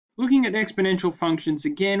Looking at exponential functions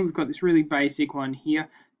again, we've got this really basic one here.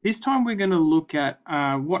 This time we're going to look at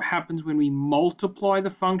what happens when we multiply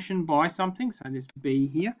the function by something, so this b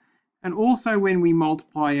here, and also when we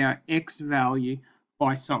multiply our x value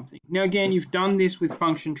by something. Now again, you've done this with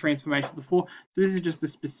function transformation before, so this is just a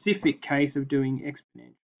specific case of doing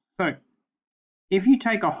exponential. So if you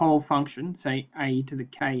take a whole function, say a to the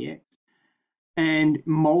kx, and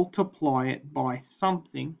multiply it by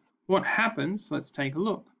something, what happens? Let's take a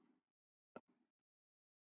look.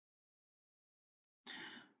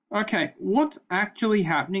 Okay, what's actually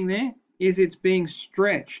happening there is it's being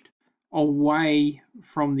stretched away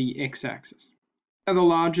from the x-axis. The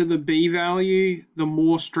larger the b value, the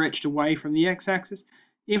more stretched away from the x-axis.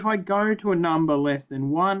 If I go to a number less than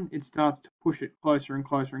 1, it starts to push it closer and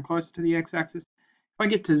closer and closer to the x-axis. If I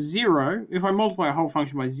get to 0, if I multiply a whole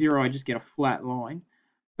function by 0, I just get a flat line.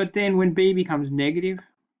 But then when b becomes negative,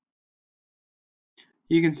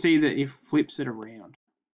 you can see that it flips it around.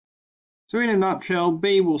 So in a nutshell,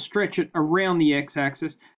 b will stretch it around the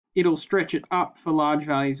x-axis, it'll stretch it up for large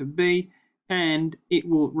values of b, and it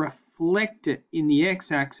will reflect it in the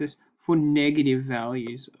x-axis for negative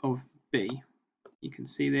values of b. You can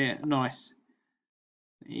see there, nice.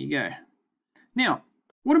 There you go. Now,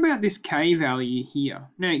 what about this k value here?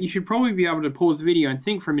 Now, you should probably be able to pause the video and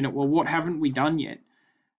think for a minute, well, what haven't we done yet?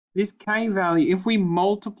 This k value, if we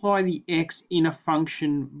multiply the x in a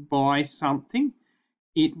function by something,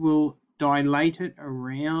 it will dilate it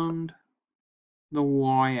around the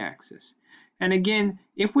y-axis. And again,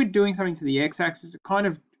 if we're doing something to the x-axis, it kind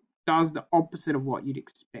of does the opposite of what you'd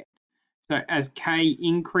expect. So as k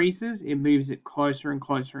increases, it moves it closer and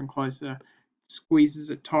closer and closer,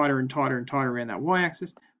 squeezes it tighter and tighter and tighter around that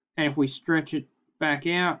y-axis. And if we stretch it back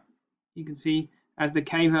out, you can see as the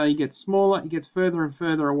k value gets smaller, it gets further and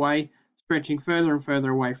further away, stretching further and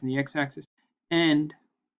further away from the x-axis. And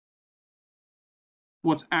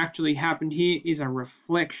what's actually happened here is a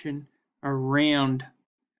reflection around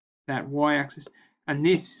that y-axis, and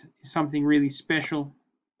this is something really special.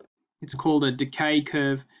 It's called a decay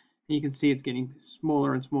curve, and you can see it's getting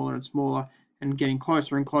smaller and smaller and smaller and getting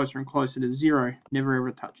closer and closer and closer to 0, never ever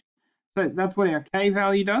touch it. So that's what our k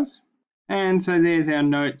value does, and so there's our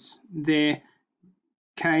notes there.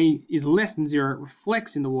 K is less than 0, it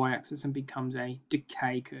reflects in the y-axis and becomes a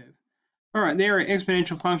decay curve. All right, there are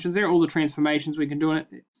exponential functions. There are all the transformations we can do in it.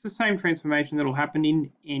 It's the same transformation that will happen in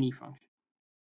any function.